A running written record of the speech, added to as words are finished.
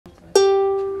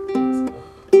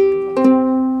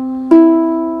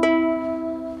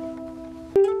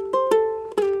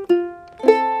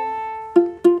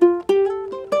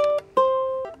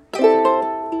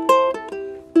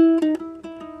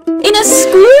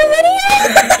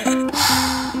video?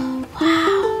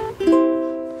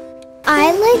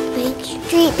 I like Bank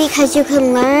Street because you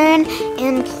can learn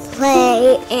and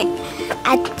play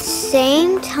at the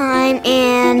same time,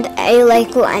 and I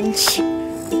like lunch.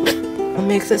 What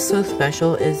makes it so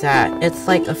special is that it's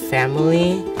like a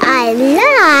family. I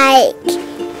like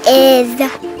is,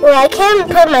 well, I can't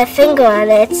put my finger on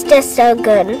it, it's just so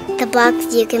good. The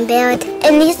blocks you can build.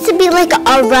 It needs to be like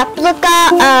a replica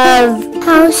of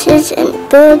houses and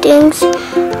buildings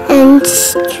and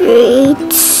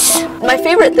streets. My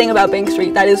favorite thing about Bank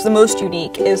Street that is the most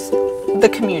unique is the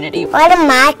community. One of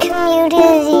my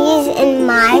communities in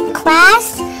my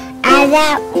class are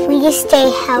that we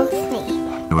stay healthy.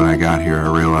 When I got here, I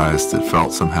realized it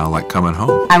felt somehow like coming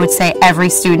home. I would say every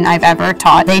student I've ever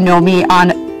taught, they know me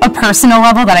on a personal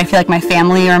level that I feel like my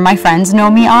family or my friends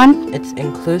know me on. It's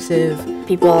inclusive.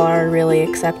 People are really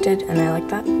accepted, and I like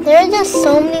that. There are just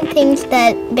so many things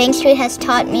that Bank Street has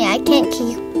taught me. I can't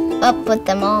keep up with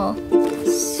them all.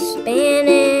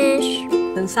 Spanish,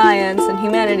 And science and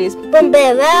humanities.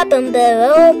 bombera,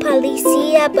 bombero,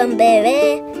 policia,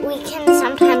 bombere. We can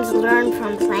sometimes learn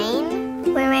from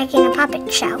playing. We're making a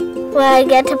puppet show where I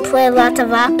get to play lots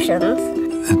of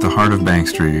options. At the heart of Bank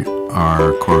Street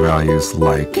are core values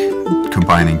like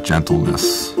combining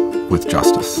gentleness with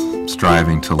justice,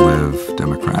 striving to live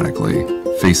democratically,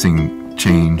 facing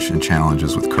change and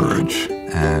challenges with courage,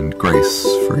 and grace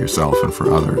for yourself and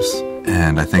for others.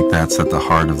 And I think that's at the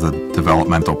heart of the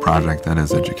developmental project that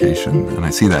is education. And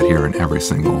I see that here in every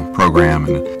single program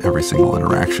and every single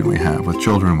interaction we have with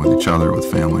children, with each other,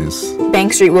 with families.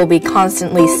 Bank Street will be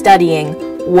constantly studying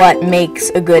what makes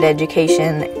a good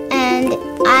education. And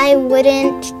I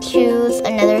wouldn't choose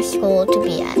another school to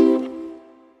be at.